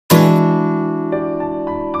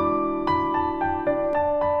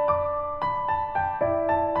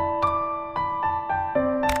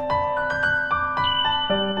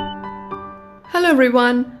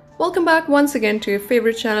everyone, welcome back once again to your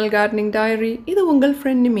favorite channel Gardening Diary. இது உங்கள்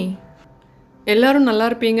friend Nimi. எல்லாரும் நல்லா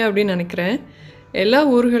இருப்பீங்க அப்படினு நினைக்கிறேன். எல்லா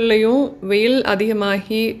ஊர்கள்லயும் வெயில்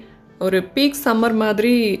அதிகமாகி ஒரு பீக் சம்மர்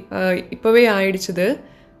மாதிரி இப்பவே ஆயிடுச்சுது.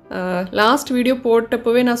 லாஸ்ட் வீடியோ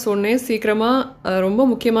போட்டப்பவே நான் சொன்னேன் சீக்கிரமா ரொம்ப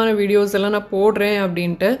முக்கியமான வீடியோஸ் எல்லாம் நான் போடுறேன்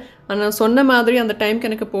அப்படினு. ஆனா சொன்ன மாதிரி அந்த டைம்க்கு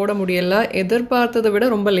எனக்கு போட முடியல. எதிர்பார்த்ததை விட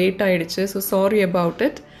ரொம்ப லேட் ஆயிடுச்சு. So sorry about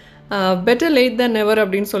it. Better late than never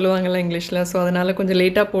அப்படின்னு சொல்லுவாங்கல்ல இங்கிலீஷில். ஸோ அதனால் கொஞ்சம்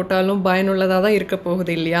லேட்டாக போட்டாலும் பயனுள்ளதாக தான் இருக்க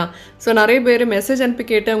போகுது இல்லையா? ஸோ நிறைய பேர் மெசேஜ் அனுப்பி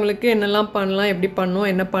கேட்டவங்களுக்கு என்னெல்லாம் பண்ணலாம், எப்படி பண்ணணும்,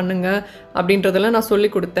 என்ன பண்ணுங்க அப்படின்றதெல்லாம் நான் சொல்லி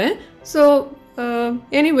கொடுத்தேன். ஸோ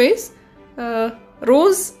எனிவேஸ்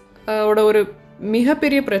ரோஸ் ஓட ஒரு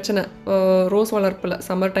மிகப்பெரிய பிரச்சனை ரோஸ் வளர்ப்பில்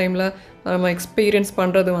சம்மர் டைமில் நம்ம எக்ஸ்பீரியன்ஸ்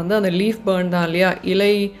பண்ணுறது வந்து அந்த லீஃப் பர்ன் தான் இல்லையா?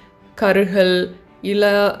 இலை கருகல்,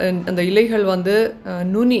 அந்த இலைகள் வந்து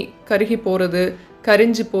நுனி கருகி போகிறது,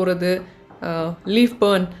 கரிஞ்சு போகிறது, லீஃப்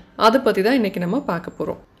பர்ன், அதை பற்றி தான் இன்றைக்கி நம்ம பார்க்க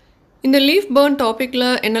போகிறோம். இந்த லீஃப் பர்ன் டாப்பிக்கில்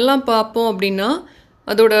என்னெல்லாம் பார்ப்போம் அப்படின்னா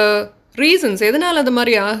அதோட ரீசன்ஸ், எதனால் அது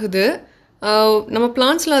மாதிரி ஆகுது, நம்ம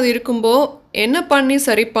பிளான்ஸில் அது இருக்கும்போது என்ன பண்ணி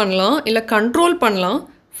சரி பண்ணலாம், இல்லை கண்ட்ரோல் பண்ணலாம்,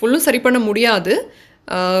 ஃபுல்லும் சரி பண்ண முடியாது,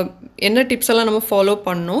 என்ன டிப்ஸ் எல்லாம் நம்ம ஃபாலோ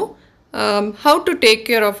பண்ணணும், how to take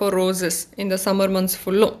care of our roses இந்த சம்மர் மந்த்ஸ்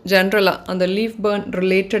ஃபுல்லும் ஜென்ரலாக அந்த லீஃப் பர்ன்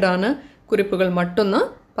ரிலேட்டடான குறிப்புகள் மட்டும்தான்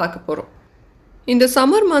பார்க்க போகிறோம். இந்த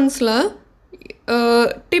சம்மர் மந்த்ஸில்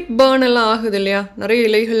டிப் பர்ன் எல்லாம் ஆகுது இல்லையா? நிறைய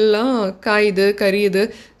இலைகள்லாம் காயுது, கரியுது.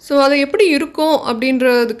 ஸோ அதை எப்படி இருக்கும்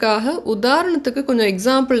அப்படின்றதுக்காக உதாரணத்துக்கு கொஞ்சம்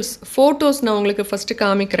எக்ஸாம்பிள்ஸ், ஃபோட்டோஸ் நான் உங்களுக்கு ஃபஸ்ட்டு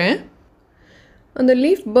காமிக்கிறேன். அந்த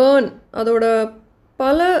லீஃப் பர்ன் அதோட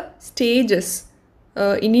பல ஸ்டேஜஸ்,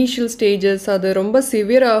 இனிஷியல் ஸ்டேஜஸ், அது ரொம்ப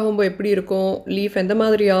சிவியர் ஆகும்போது எப்படி இருக்கும், லீஃப் எந்த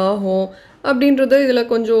மாதிரி ஆகும் அப்படின்றத இதில்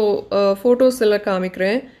கொஞ்சம் ஃபோட்டோஸ் எல்லாம்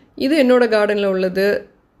காமிக்கிறேன். இது என்னோடய கார்டனில் உள்ளது.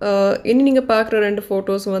 இனி நீங்கள் பார்க்குற 2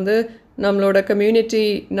 ஃபோட்டோஸ் வந்து நம்மளோட கம்யூனிட்டி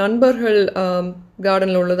நண்பர்கள்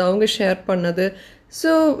கார்டனில் உள்ளது, அவங்க ஷேர் பண்ணது.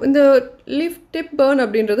 ஸோ இந்த லீஃப் டிப் பர்ன்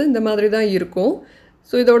அப்படின்றது இந்த மாதிரி தான் இருக்கும்.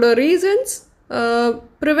 ஸோ இதோட reasons,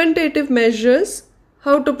 preventative measures,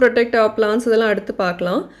 how to protect our plans, இதெல்லாம் அடுத்து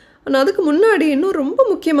பார்க்கலாம். ஆனால் அதுக்கு முன்னாடி இன்னும் ரொம்ப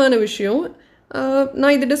முக்கியமான விஷயம்,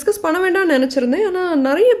 நான் இது டிஸ்கஸ் பண்ண வேண்டாம்னு நினச்சிருந்தேன். ஆனால்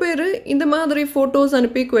நிறைய பேர் இந்த மாதிரி ஃபோட்டோஸ்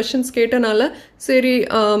அனுப்பி கொஷின்ஸ் கேட்டனால சரி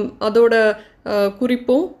அதோட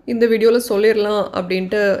குறிப்பும் இந்த வீடியோவில் சொல்லிடலாம்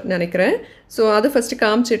அப்படின்ட்டு நினைக்கிறேன். ஸோ அதை ஃபஸ்ட்டு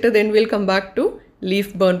காமிச்சிட்டு then will come back to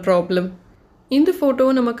leaf burn problem. இந்த ஃபோட்டோ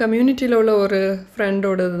நம்ம கம்யூனிட்டியில் உள்ள ஒரு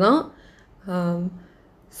ஃப்ரெண்டோடது தான்.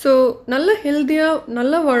 ஸோ நல்ல ஹெல்த்தியாக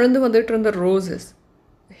நல்லா வளர்ந்து வந்துட்டு இருந்த ரோசஸ்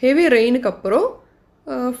ஹெவி ரெயினுக்கு அப்புறம்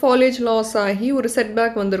ஃபாலேஜ் லாஸ் ஆகி ஒரு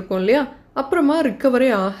செட்பேக் வந்திருக்கும் இல்லையா? அப்புறமா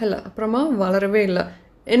ரிக்கவரே ஆகலை, அப்புறமா வளரவே இல்லை.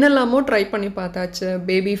 என்னெல்லாமோ ட்ரை பண்ணி பார்த்தாச்சு,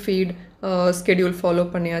 பேபி ஃபீட் ஸ்கெடியூல் ஃபாலோ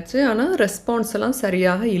பண்ணியாச்சு, ஆனால் ரெஸ்பான்ஸ் எல்லாம்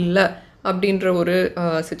சரியாக இல்லை அப்படின்ற ஒரு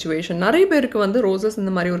சிச்சுவேஷன். நிறைய பேருக்கு வந்து ரோசஸ்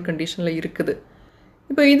இந்த மாதிரி ஒரு கண்டிஷனில் இருக்குது.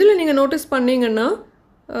 இப்போ இதில் நீங்கள் நோட்டீஸ் பண்ணிங்கன்னா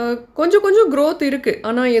கொஞ்சம் கொஞ்சம் க்ரோத் இருக்குது,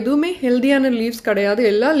 ஆனால் எதுவுமே ஹெல்த்தியான லீவ்ஸ் கிடையாது.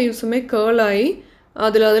 எல்லா லீவ்ஸுமே கேர்ள் ஆகி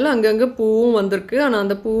அதில் அங்கங்கே பூவும் வந்திருக்கு, ஆனால்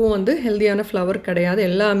அந்த பூவும் வந்து ஹெல்த்தியான ஃப்ளவர் கிடையாது.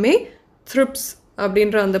 எல்லாமே த்ரிப்ஸ்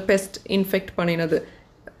அப்படின்ற அந்த பெஸ்ட் இன்ஃபெக்ட் பண்ணினது,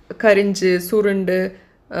 கரிஞ்சு சுருண்டு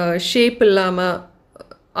ஷேப் இல்லாமல்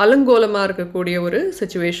அலங்கோலமாக இருக்கக்கூடிய ஒரு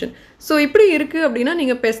சிச்சுவேஷன். ஸோ இப்படி இருக்குது அப்படின்னா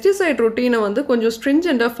நீங்கள் பெஸ்டிசைட் ரொட்டீனை வந்து கொஞ்சம்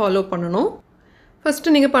ஸ்ட்ரிஞ்செண்ட்டாக ஃபாலோ பண்ணணும்.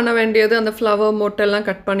 ஃபஸ்ட்டு நீங்கள் பண்ண வேண்டியது அந்த ஃப்ளவர் மொட்டெல்லாம்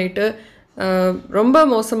கட் பண்ணிவிட்டு, ரொம்ப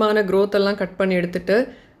மோசமான க்ரோத் எல்லாம் கட் பண்ணி எடுத்துகிட்டு,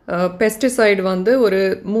 பெஸ்டிசைடு வந்து ஒரு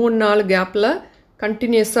 3 நாள் கேப்பில்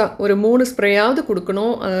கண்டினியூஸாக ஒரு 3 ஸ்ப்ரேயாவது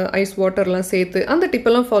கொடுக்கணும், ஐஸ் வாட்டர்லாம் சேர்த்து. அந்த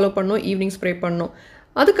டிப்பெல்லாம் ஃபாலோ பண்ணணும், ஈவினிங் ஸ்ப்ரே பண்ணணும்.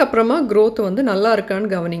 அதுக்கப்புறமா க்ரோத் வந்து நல்லா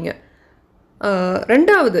இருக்கான்னு கவனிங்க.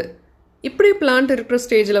 ரெண்டாவது, இப்படி பிளான்ட் இருக்கிற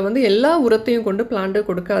ஸ்டேஜில் வந்து எல்லா உரத்தையும் கொண்டு பிளான்ட்டு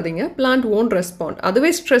கொடுக்காதீங்க. பிளான்ட் ஓன்ட் ரெஸ்பாண்ட், அதுவே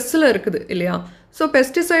ஸ்ட்ரெஸ்ஸில் இருக்குது இல்லையா? ஸோ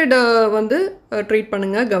பெஸ்டிசைடை வந்து ட்ரீட்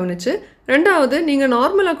பண்ணுங்கள் கவனித்து. ரெண்டாவது, நீங்கள்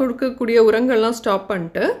நார்மலாக கொடுக்கக்கூடிய உரங்கள்லாம் ஸ்டாப்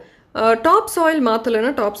பண்ணிட்டு டாப் சாயில்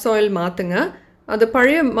மாற்றலைன்னா டாப் சாயில் மாற்றுங்க. அது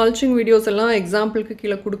பழைய மல்ச்சிங் வீடியோஸ் எல்லாம் எக்ஸாம்பிளுக்கு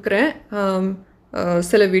கீழே கொடுக்குறேன்,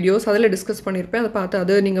 சில வீடியோஸ் அதில் டிஸ்கஸ் பண்ணியிருப்பேன், அதை பார்த்து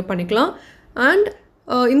அது நீங்கள் பண்ணிக்கலாம். அண்ட்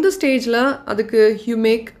இந்த ஸ்டேஜில் அதுக்கு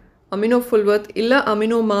ஹியூமேக், அமினோ ஃபுல்வர்த் இல்லை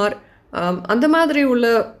அமினோமார் அந்த மாதிரி உள்ள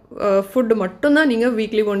ஃபுட்டு மட்டும்தான் நீங்கள்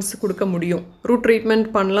வீக்லி ஒன்ஸ் கொடுக்க முடியும். ரூட் ட்ரீட்மெண்ட்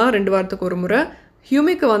பண்ணலாம் 2 வாரத்துக்கு ஒரு முறை.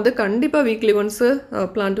 ஹியூமிக்கு வந்து கண்டிப்பாக வீக்லி ஒன்ஸு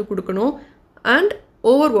பிளான்ட்டு கொடுக்கணும். அண்ட்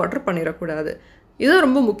ஓவர் வாட்டர் பண்ணிடக்கூடாது. இதுதான்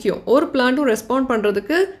ரொம்ப முக்கியம். ஒரு பிளான்ட்டும் ரெஸ்பாண்ட்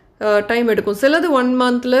பண்ணுறதுக்கு டைம் எடுக்கும். சிலது 1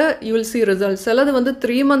 மந்தில் யூ வில் சி ரிசல்ட், சிலது வந்து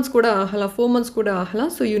 3 மந்த்ஸ் கூட ஆகலாம், 4 மந்த்ஸ் கூட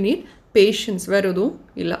ஆகலாம். ஸோ யூ நீட் பேஷன்ஸ், வேறு எதுவும்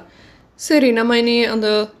இல்லை. சரி, நம்ம இனி அந்த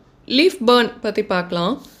லீஃப் பர்ன் பற்றி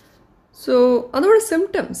பார்க்கலாம். ஸோ அதோட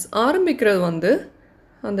சிம்டம்ஸ் ஆரம்பிக்கிறது வந்து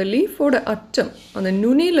அந்த லீஃபோட அட்டம், அந்த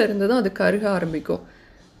நுனியிலேருந்து தான் அது கருக ஆரம்பிக்கும்.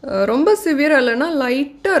 ரொம்ப சிவியராக இல்லைன்னா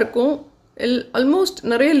லைட்டாக இருக்கும். ஆல்மோஸ்ட்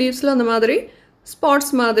நிறைய லீவ்ஸில் அந்த மாதிரி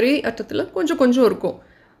ஸ்பாட்ஸ் மாதிரி அட்டத்தில் கொஞ்சம் கொஞ்சம் இருக்கும்.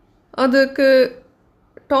 அதுக்கு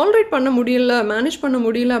டாலரேட் பண்ண முடியல, மேனேஜ் பண்ண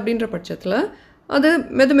முடியல அப்படின்ற பட்சத்தில் அது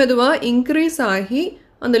மெதுவாக இன்க்ரீஸ் ஆகி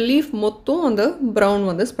அந்த லீஃப் மொத்தம் அந்த ப்ரௌன்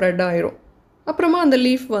வந்து ஸ்ப்ரெட் ஆயிரும். அப்புறமா அந்த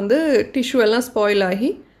லீஃப் வந்து டிஷ்யூ எல்லாம் ஸ்பாயில் ஆகி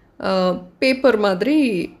பேப்பர் மாதிரி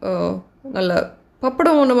நல்ல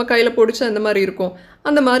பப்படம் நம்ம கையில் பொடிச்சா அந்த மாதிரி இருக்கும்.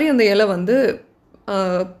 அந்த மாதிரி அந்த இலை வந்து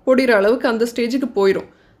பொடிகிற அளவுக்கு அந்த ஸ்டேஜுக்கு போயிடும்.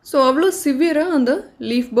 ஸோ அவ்வளோ சிவியராக அந்த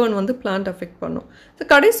லீஃப் பர்ன் வந்து பிளான்ட் அஃபெக்ட் பண்ணும். ஸோ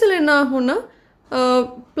கடைசியில் என்ன ஆகும்னா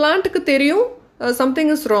பிளான்ட்டுக்கு தெரியும்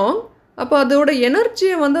சம்திங் இஸ் ராங். அப்போ அதோட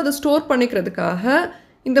எனர்ஜியை வந்து அதை ஸ்டோர் பண்ணிக்கிறதுக்காக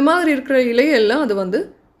இந்த மாதிரி இருக்கிற இலையெல்லாம் அது வந்து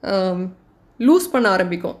லூஸ் பண்ண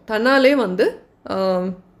ஆரம்பிக்கும். தன்னாலே வந்து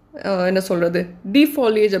என்ன சொல்கிறது,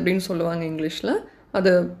 டீஃபாலியேஜ் அப்படின்னு சொல்லுவாங்க இங்கிலீஷில்.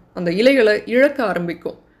 அது அந்த இலைகளை இழக்க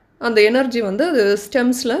ஆரம்பிக்கும். அந்த எனர்ஜி வந்து அது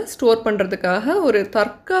ஸ்டெம்ஸில் ஸ்டோர் பண்ணுறதுக்காக ஒரு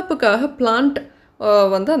தற்காப்புக்காக பிளான்ட்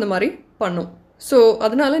வந்து அந்த மாதிரி பண்ணும். ஸோ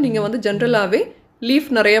அதனால் நீங்கள் வந்து ஜென்ரலாகவே லீஃப்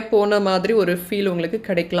நிறைய போன மாதிரி ஒரு ஃபீல் உங்களுக்கு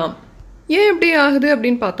கிடைக்கலாம். ஏன் எப்படி ஆகுது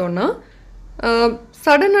அப்படின்னு பார்த்தோன்னா,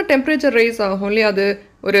 சடனாக டெம்பரேச்சர் ரைஸ் ஆகும் இல்லையா. அது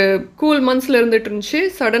ஒரு கூல் மந்த்ஸில் இருந்துட்டு இருந்துச்சு,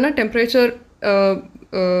 சடனாக டெம்பரேச்சர்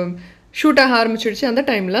ஷூட் ஆக ஆரம்பிச்சிடுச்சு. அந்த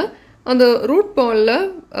டைமில் அந்த ரூட் பாலில்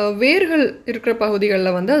வேர்கள் இருக்கிற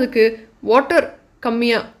பகுதிகளில் வந்து அதுக்கு வாட்டர்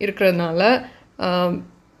கம்மியாக இருக்கிறதுனால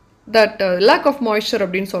that lack of moisture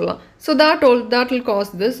அப்படின்னு சொல்லலாம். So that will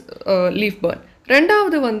cause this leaf burn.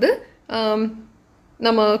 ரெண்டாவது வந்து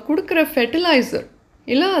நம்ம கொடுக்குற ஃபெர்டிலைசர்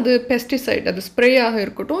இல்லை அது பெஸ்டிசைட், அது ஸ்ப்ரேயாக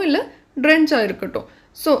இருக்கட்டும் இல்லை ட்ரென்ச்சாக இருக்கட்டும்,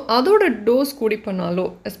 ஸோ அதோட டோஸ் கூடி பண்ணாலோ,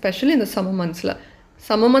 எஸ்பெஷலி இந்த சம்மர்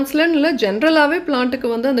மந்த்ஸ்லன்னு இல்லை ஜென்ரலாகவே பிளான்ட்டுக்கு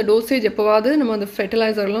வந்து அந்த டோசேஜ் எப்போவாது நம்ம அந்த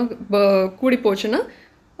ஃபெர்டிலைசர்லாம் கூடி போச்சுன்னா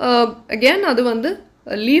அகேன் அது வந்து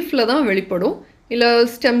லீஃபில் தான் வெளிப்படும். இல்லை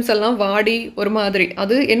ஸ்டெம்ஸ் எல்லாம் வாடி ஒரு மாதிரி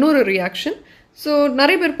அது இன்னொரு ரியாக்ஷன். ஸோ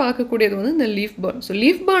நிறைய பேர் பார்க்கக்கூடியது வந்து இந்த லீஃப் பர்ன். ஸோ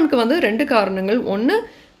லீஃப் பர்னுக்கு வந்து 2 காரணங்கள். ஒன்று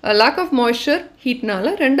லேக் ஆஃப் மாய்ஸ்சர்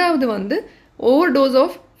ஹீட்னால, ரெண்டாவது வந்து over dose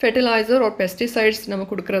of fertiliser R pesticides நம்ம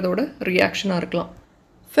கொடுக்குறதோட ரியாக்ஷனாக இருக்கலாம்.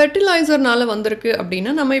 ஃபெர்டிலைசர்னால வந்திருக்கு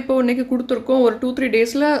அப்படின்னா நம்ம இப்போ இன்றைக்கி கொடுத்துருக்கோம், ஒரு 2-3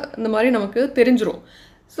 டேஸில் இந்த மாதிரி நமக்கு தெரிஞ்சிரும்.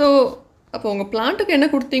 ஸோ அப்போ உங்கள் பிளான்ட்டுக்கு என்ன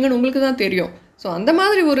கொடுத்தீங்கன்னு உங்களுக்கு தான் தெரியும். ஸோ அந்த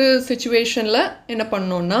மாதிரி ஒரு சிச்சுவேஷனில் என்ன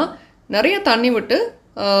பண்ணோன்னா, நிறைய தண்ணி விட்டு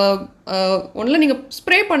ஒன்றில் நீங்கள்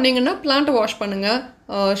ஸ்ப்ரே பண்ணிங்கன்னா பிளான்ட்டை வாஷ் பண்ணுங்கள்,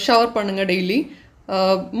 ஷவர் பண்ணுங்கள் டெய்லி.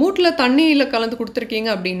 மூட்டில் தண்ணியில் கலந்து கொடுத்துருக்கீங்க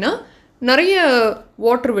அப்படின்னா நிறைய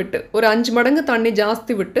வாட்டர் விட்டு ஒரு 5 மடங்கு தண்ணி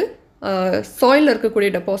ஜாஸ்தி விட்டு சாயிலில் இருக்கக்கூடிய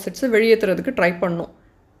டெபாசிட்ஸை வெளியேற்றுறதுக்கு ட்ரை பண்ணணும்.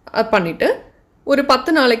 அது பண்ணிவிட்டு ஒரு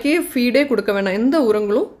 10 நாளைக்கு ஃபீடே கொடுக்க வேண்டாம், எந்த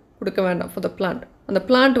உரங்களும் கொடுக்க வேண்டாம் ஃபார் த பிளான்ட். அந்த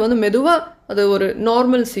பிளான்ட் வந்து மெதுவாக அது ஒரு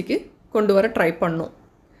நார்மல்சிக்கு கொண்டு வர ட்ரை பண்ணணும்.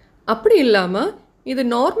 அப்படி இல்லாமல் இது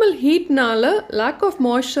நார்மல் ஹீட்னால, லேக் ஆஃப்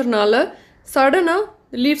மாய்ஸ்சர்னால சடனாக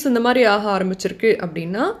லீவ்ஸ் இந்த மாதிரி ஆக ஆரம்பிச்சிருக்கு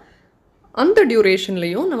அப்படின்னா அந்த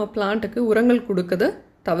டியூரேஷன்லேயும் நம்ம பிளான்ட்டுக்கு உரங்கள் கொடுக்கறத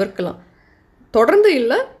தவிர்க்கலாம். தொடர்ந்து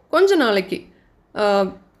இல்லை, கொஞ்ச நாளைக்கு.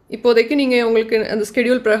 இப்போதைக்கு நீங்கள் உங்களுக்கு அந்த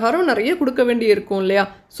ஸ்கெடியூல் பிரகாரம் நிறைய கொடுக்க வேண்டி இருக்கும் இல்லையா.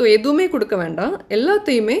 ஸோ எதுவுமே கொடுக்க வேண்டாம்,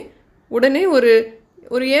 எல்லாத்தையுமே உடனே ஒரு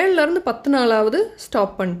 7லேருந்து 10 நாளாவது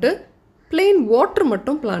ஸ்டாப் பண்ணிட்டு பிளெயின் வாட்டர்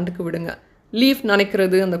மட்டும் பிளான்ட்டுக்கு விடுங்க. லீஃப்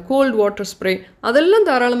நனைக்கிறது, அந்த கோல்டு வாட்டர் ஸ்ப்ரே அதெல்லாம்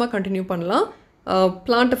தாராளமாக கண்டினியூ பண்ணலாம்.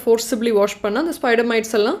 பிளான்ட்டை ஃபோர்ஸிபிளி வாஷ் பண்ணால் அந்த ஸ்பைடர்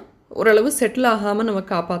மைட்ஸ் எல்லாம் ஓரளவு செட்டில் ஆகாமல் நம்ம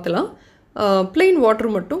காப்பாற்றலாம். பிளெயின்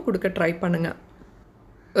வாட்டர் மட்டும் கொடுக்க ட்ரை பண்ணுங்கள்.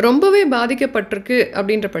 ரொம்பவே பாதிக்கப்பட்டிருக்கு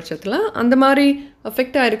அப்படின்ற பட்சத்தில் அந்த மாதிரி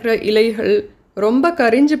அஃபெக்ட் ஆகிருக்கிற இலைகள் ரொம்ப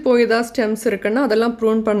கரிஞ்சு போய் தான் ஸ்டெம்ஸ் இருக்குன்னா அதெல்லாம்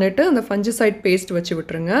ப்ரூன் பண்ணிவிட்டு அந்த ஃபஞ்சிசைட் பேஸ்ட் வச்சு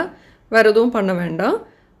விட்டுருங்க. வேறு எதுவும் பண்ண வேண்டாம்.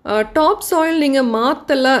 டாப் சாயில் நீங்கள்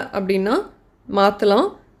மாற்றலை அப்படின்னா மாற்றலாம்.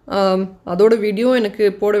 அதோட வீடியோ எனக்கு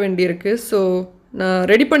போட வேண்டியிருக்கு. ஸோ நான்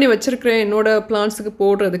ரெடி பண்ணி வச்சுருக்கிறேன் என்னோடய பிளான்ஸுக்கு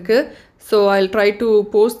போடுறதுக்கு. So I will try to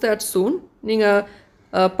post that சூன். நீங்கள்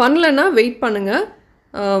பண்ணலைன்னா வெயிட் பண்ணுங்கள்.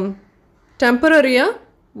 டெம்பரரியாக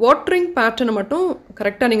வாட்டரிங் பேட்டர்னை மட்டும்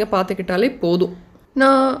கரெக்டாக நீங்கள் பார்த்துக்கிட்டாலே போதும்.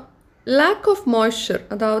 நான் லேக் ஆஃப் மாய்ஸ்சர்,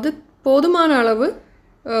 அதாவது போதுமான அளவு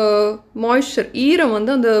மாய்ஸ்சர், ஈரம்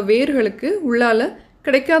வந்து அந்த வேர்களுக்கு உள்ளால்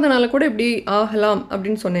கிடைக்காதனால கூட இப்படி ஆகலாம்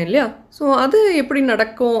அப்படின்னு சொன்னேன் இல்லையா. ஸோ அது எப்படி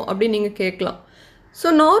நடக்கும் அப்படின்னு நீங்கள் கேட்கலாம். ஸோ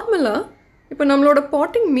நார்மலாக இப்போ நம்மளோட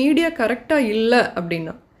பாட்டிங் மீடியா கரெக்டாக இல்லை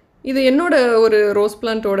அப்படின்னா, இது என்னோட ஒரு ரோஸ்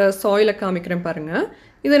பிளான்ட்டோட சாயிலை காமிக்கிறேன் பாருங்கள்.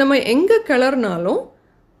 இதை நம்ம எங்கே கிளறினாலும்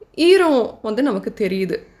ஈரம் வந்து நமக்கு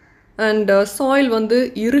தெரியுது. அண்ட் சாயில் வந்து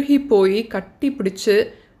இறுகி போய் கட்டி பிடிச்சி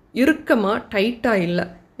இறுக்கமாக டைட்டாக இல்லை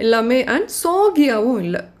எல்லாமே. அண்ட் சாகியாகவும்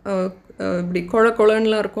இல்லை, இப்படி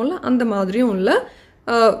கொழன்னுலாம் இருக்கும்ல அந்த மாதிரியும் இல்லை.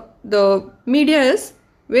 The media is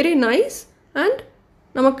very nice and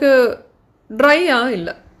நமக்கு ட்ரையாக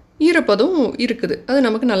இல்லை, ஈரப்பதம் இருக்குது, அது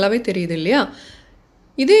நமக்கு நல்லாவே தெரியுது இல்லையா.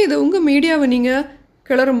 இது உங்கள் மீடியாவை நீங்கள்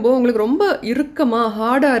கிளறும்போது உங்களுக்கு ரொம்ப இறுக்கமாக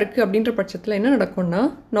ஹார்டாக இருக்குது அப்படின்ற பட்சத்தில் என்ன நடக்கும்னா,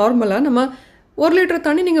 நார்மலாக நம்ம 1 லிட்டர்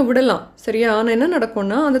தண்ணி நீங்கள் விடலாம் சரியா. ஆனால் என்ன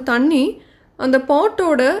நடக்கும்னா அந்த தண்ணி அந்த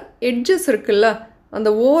பாட்டோட எட்ஜஸ் இருக்குல்ல, அந்த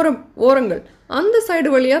ஓரங்கள் அந்த சைடு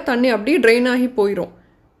வழியாக தண்ணி அப்படியே ட்ரெயின் ஆகி போயிடும்.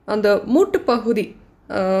 அந்த மூட்டு பகுதி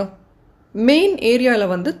மெயின்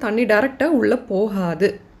ஏரியாவில் வந்து தண்ணி டைரெக்டாக உள்ளே போகாது.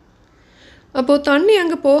 அப்போது தண்ணி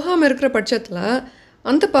அங்கே போகாமல் இருக்கிற பட்சத்தில்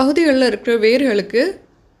அந்த பகுதிகளில் இருக்கிற வேர்களுக்கு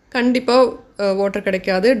கண்டிப்பாக வாட்டர்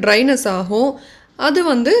கிடைக்காது, ட்ரைனஸ் ஆகும். அது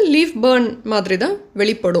வந்து லீஃப் பர்ன் மாதிரி தான்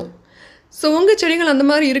வெளிப்படும். ஸோ உங்கள் செடிகள் அந்த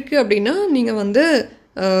மாதிரி இருக்குது அப்படின்னா நீங்கள் வந்து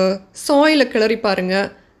சாயிலை கிளறி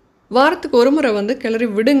பாருங்கள். வாரத்துக்கு ஒரு முறை வந்து கிளறி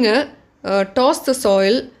விடுங்க. டாஸ் த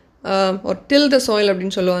சாயில் ஒரு டில் த சாயில்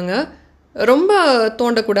அப்படின்னு சொல்லுவாங்க. ரொம்ப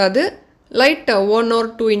தோண்டக்கூடாது. லைட்டாக 1 or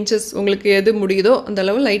 2 inches உங்களுக்கு எது முடியுதோ அந்த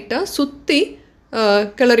அளவு லைட்டாக சுற்றி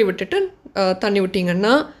கிளறி விட்டுட்டு தண்ணி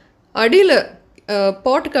விட்டிங்கன்னா அடியில்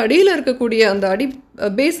பாட்டுக்கு அடியில் இருக்கக்கூடிய அந்த அடி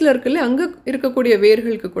பேஸில் இருக்குல்ல அங்கே இருக்கக்கூடிய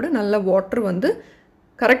வேர்களுக்கு கூட நல்ல வாட்டர் வந்து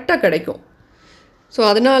கரெக்டாக கிடைக்கும். ஸோ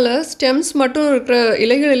அதனால் ஸ்டெம்ஸ் மட்டும் இருக்கிற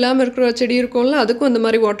இலைகள் இல்லாமல் இருக்கிற செடி இருக்கும்ல, அதுக்கும் அந்த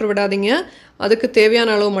மாதிரி வாட்டர் விடாதீங்க. அதுக்கு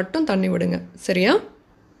தேவையான அளவு மட்டும் தண்ணி விடுங்க சரியா.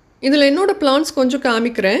 இதில் என்னோடய பிளான்ட்ஸ் கொஞ்சம்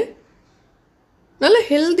காமிக்கிறேன். நல்ல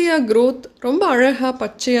ஹெல்த்தியாக க்ரோத், ரொம்ப அழகாக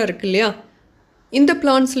பச்சையாக இருக்கு இல்லையா. இந்த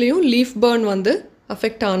பிளான்ட்ஸ்லேயும் லீஃப் பர்ன் வந்து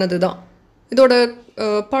அஃபெக்ட் ஆனது தான். இதோட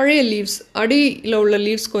பழைய லீவ்ஸ், அடியில் உள்ள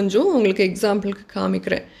லீவ்ஸ் கொஞ்சம் உங்களுக்கு எக்ஸாம்பிளுக்கு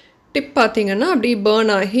காமிக்கிறேன். டிப் பார்த்திங்கன்னா அப்படி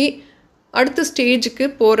பர்ன் ஆகி அடுத்த ஸ்டேஜுக்கு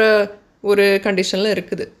போகிற ஒரு கண்டிஷனில்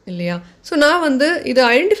இருக்குது இல்லையா. ஸோ நான் வந்து இதை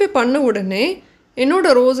ஐடென்டிஃபை பண்ண உடனே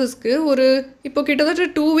என்னோடய ரோஸஸ்க்கு ஒரு இப்போ கிட்டத்தட்ட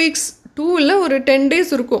 2 weeks, 2 இல்லை ஒரு 10 days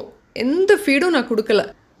இருக்கும், எந்த ஃபீடும் நான் கொடுக்கல.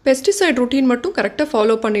 பெஸ்டிசைட் ரொட்டீன் மட்டும் கரெக்டாக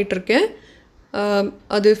ஃபாலோ பண்ணிகிட்ருக்கேன்.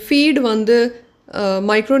 அது ஃபீட் வந்து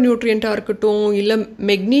மைக்ரோ நியூட்ரியண்ட்டாக இருக்கட்டும், இல்லை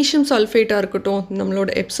மெக்னீஷியம் சல்ஃபேட்டாக இருக்கட்டும், நம்மளோட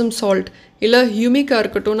எப்சம் சால்ட், இல்லை ஹியூமிக்காக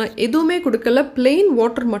இருக்கட்டும், நான் எதுவுமே கொடுக்கல. பிளெயின்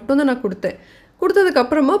வாட்டர் மட்டும்தான் நான் கொடுத்தேன்.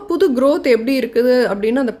 கொடுத்ததுக்கப்புறமா புது க்ரோத் எப்படி இருக்குது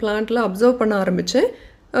அப்படின்னு அந்த பிளான்ட்டில் அப்சர்வ் பண்ண ஆரம்பித்தேன்.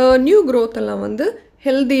 நியூ க்ரோத் எல்லாம் வந்து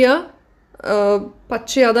ஹெல்த்தியாக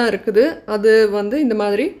பச்சையாக தான் இருக்குது. அது வந்து இந்த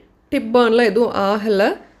மாதிரி டிப் பர்ன்லாம் எதுவும் ஆகலை.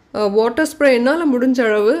 வாட்டர் ஸ்ப்ரே என்னால் முடிஞ்ச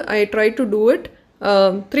அளவு I try to do it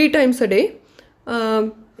 3 times a day.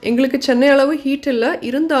 எங்களுக்கு சென்னை அளவு ஹீட் இல்லை,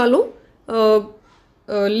 இருந்தாலும்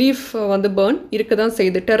லீஃப் வந்து பர்ன் இருக்க தான்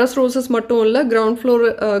செய்யுது. டெரஸ் ரோசஸ் மட்டும் இல்லை,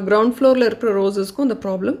 கிரவுண்ட் ஃப்ளோரில் இருக்கிற ரோசஸ்க்கும் இந்த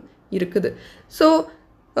ப்ராப்ளம் இருக்குது. ஸோ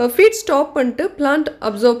ஃபீட் ஸ்டாப் பண்ணிட்டு பிளான்ட்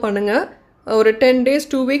அப்சர்வ் பண்ணுங்கள். ஒரு 10 days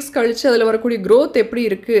 2 weeks கழித்து அதில் வரக்கூடிய க்ரோத் எப்படி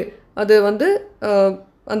இருக்குது. அது வந்து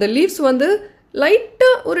அந்த லீவ்ஸ் வந்து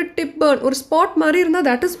லைட்டாக ஒரு டிப் பர்ன், ஒரு ஸ்பாட் மாதிரி இருந்தால்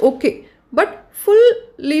that is okay. But full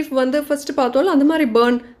leaf வந்து ஃபஸ்ட்டு பார்த்தோம்ல அந்த மாதிரி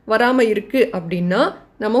பர்ன் வராமல் இருக்குது அப்படின்னா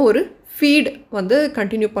நம்ம ஒரு ஃபீட் வந்து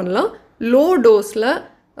கண்டினியூ பண்ணலாம். லோ டோஸில்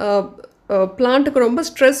பிளான்ட்டுக்கு ரொம்ப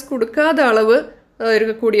ஸ்ட்ரெஸ் கொடுக்காத அளவு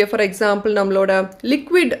இருக்கக்கூடிய, ஃபார் எக்ஸாம்பிள் நம்மளோட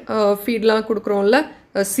liquid ஃபீட்லாம் கொடுக்குறோம்ல,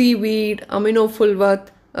 seaweed, amino ஃபுல்வத்,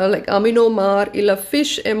 like amino மார், இல்லை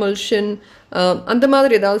ஃபிஷ் எமல்ஷன், அந்த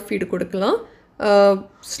மாதிரி ஏதாவது ஃபீடு கொடுக்கலாம்.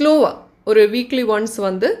 ஸ்லோவாக ஒரு வீக்லி ஒன்ஸ்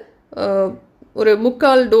வந்து ஒரு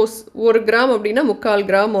 3/4 டோஸ், 1 கிராம் அப்படின்னா 3/4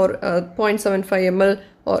 கிராம் ஒரு 0.75 ml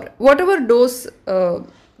R what ever dose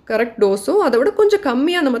correct டோஸோ அதை விட கொஞ்சம்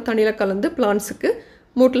கம்மியாக நம்ம தண்ணியில் கலந்து பிளான்ட்ஸுக்கு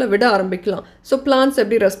மூட்டில் விட ஆரம்பிக்கலாம். ஸோ பிளான்ட்ஸ்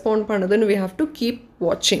எப்படி ரெஸ்பாண்ட் பண்ணுதுன்னு we have to keep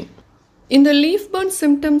watching. இந்த லீஃப் பர்ன்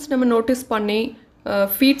சிம்டம்ஸ் நம்ம நோட்டீஸ் பண்ணி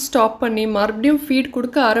ஃபீட் ஸ்டாப் பண்ணி மறுபடியும் ஃபீட்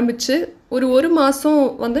கொடுக்க ஆரம்பித்து ஒரு மாதம்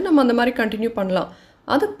வந்து நம்ம அந்த மாதிரி கண்டினியூ பண்ணலாம்.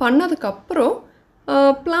 அது பண்ணதுக்கப்புறம்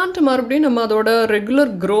பிளான்ட் மறுபடியும் நம்ம அதோட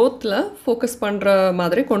ரெகுலர் க்ரோத்தில் ஃபோக்கஸ் பண்ணுற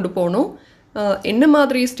மாதிரி கொண்டு போகணும். என்ன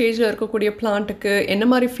மாதிரி ஸ்டேஜில் இருக்கக்கூடிய பிளான்ட்டுக்கு என்ன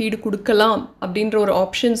மாதிரி ஃபீடு கொடுக்கலாம் அப்படின்ற ஒரு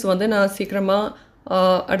ஆப்ஷன்ஸ் வந்து நான் சீக்கிரமாக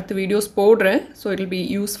அடுத்த வீடியோஸ் போடுறேன். So it will be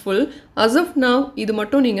useful. As of now இது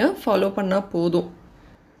மட்டும் நீங்கள் ஃபாலோ பண்ணால் போதும்.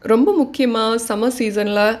 ரொம்ப முக்கியமாக சம்மர்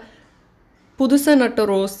சீசனில் புதுசாக நட்ட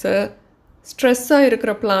ரோஸு, ஸ்ட்ரெஸ்ஸாக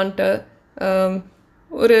இருக்கிற பிளான்ட்டு,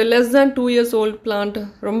 ஒரு less than 2 years old plant,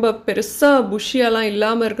 ரொம்ப பெருசாக புஷ்ஷியெல்லாம்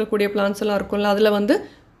இல்லாமல் இருக்கக்கூடிய பிளான்ட்ஸ் எல்லாம் இருக்கும்ல, அதில் வந்து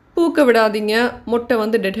பூக்க விடாதீங்க. மொட்டை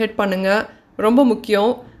வந்து டெட்ஹெட் பண்ணுங்கள், ரொம்ப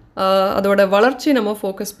முக்கியம். அதோட வளர்ச்சி நம்ம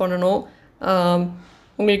ஃபோக்கஸ் பண்ணணும்.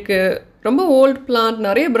 உங்களுக்கு ரொம்ப ஓல்ட் பிளான்ட்,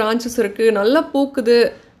 நிறைய பிரான்ச்சஸ் இருக்குது, நல்லா பூக்குது,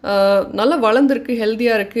 நல்லா வளர்ந்துருக்கு,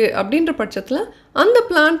 ஹெல்த்தியாக இருக்குது அப்படின்ற பட்சத்தில் அந்த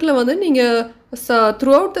பிளான்ட்டில் வந்து நீங்கள்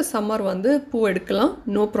த்ரூ அவுட் த சம்மர் வந்து பூ எடுக்கலாம்.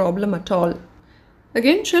 No problem at all.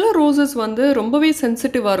 Again சில ரோசஸ் வந்து ரொம்பவே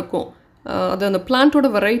சென்சிட்டிவாக இருக்கும். அது அந்த பிளான்ட்டோட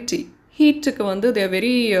வெரைட்டி ஹீட்டுக்கு வந்து they are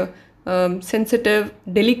very sensitive,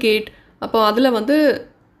 delicate. அப்போ அதில் வந்து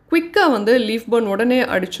குவிக்காக வந்து லீஃப் பர்ன் உடனே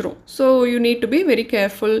அடிச்சிரும். So you need to be very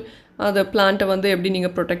careful. அந்த பிளான்ட்டை வந்து எப்படி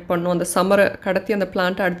நீங்கள் ப்ரொடெக்ட் பண்ணணும், அந்த சம்மரை கடத்தி அந்த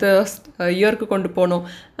பிளான்ட்டை அடுத்த இயருக்கு கொண்டு போகணும்.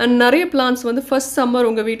 அண்ட் நிறைய பிளான்ட்ஸ் வந்து ஃபர்ஸ்ட் சம்மர்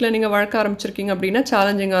உங்கள் வீட்டில் நீங்கள் வளர்க்க ஆரம்பிச்சிருக்கீங்க அப்படின்னா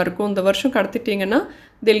சேலஞ்சிங்காக இருக்கும். இந்த வருஷம் கடத்திட்டிங்கன்னா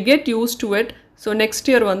they'll get used to it. So next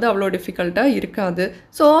year வந்து அவ்வளோ டிஃபிகல்ட்டாக இருக்காது.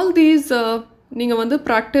 ஸோ ஆல் தீஸ் நீங்கள் வந்து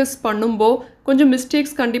ப்ராக்டிஸ் பண்ணும்போது கொஞ்சம்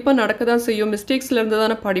மிஸ்டேக்ஸ் கண்டிப்பாக நடக்க தான் செய்யும். மிஸ்டேக்ஸ்லேருந்து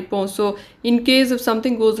தானே படிப்போம். So in case if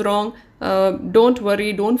something cos wrong, don't worry,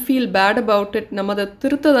 don't feel bad about it. நம்ம அதை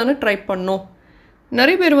திருத்த தானே ட்ரை பண்ணோம்.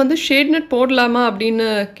 நிறைய பேர் வந்து ஷேட் நெட் போடலாமா அப்படின்னு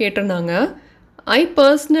கேட்டிருந்தாங்க. I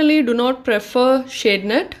personally to not prefer shade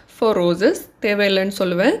net for roses. தேவையில்லைன்னு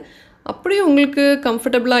சொல்லுவேன். அப்படியே உங்களுக்கு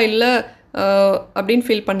கம்ஃபர்டபுளாக இல்லை அப்படின்னு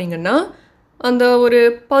ஃபீல் பண்ணிங்கன்னா, அந்த ஒரு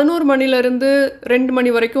 11 மணிலேருந்து 2 மணி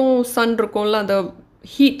வரைக்கும் சன் இருக்கும்ல, அந்த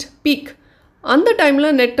ஹீட் பீக், அந்த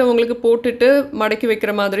டைமில் நெட்டை உங்களுக்கு போட்டுட்டு மடக்கி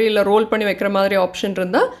வைக்கிற மாதிரி இல்லை ரோல் பண்ணி வைக்கிற மாதிரி ஆப்ஷன்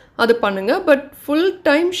இருந்தால் அது பண்ணுங்கள். But full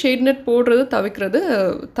time shade net போடுறது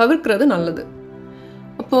தவிர்க்கிறது நல்லது.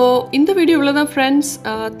 அப்போது இந்த வீடியோவில் தான் friends,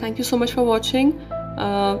 thank you so much for வாட்சிங்.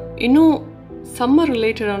 இன்னும் சம்மர்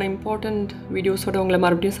ரிலேட்டடான இம்பார்ட்டண்ட் வீடியோஸோடு உங்களை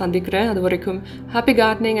மறுபடியும் சந்திக்கிறேன். அது வரைக்கும் happy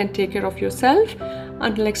gardening and take care of yourself.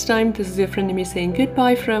 Until next time, this is your friend Nimi saying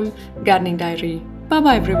goodbye from Gardening Diary. Bye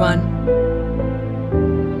bye everyone.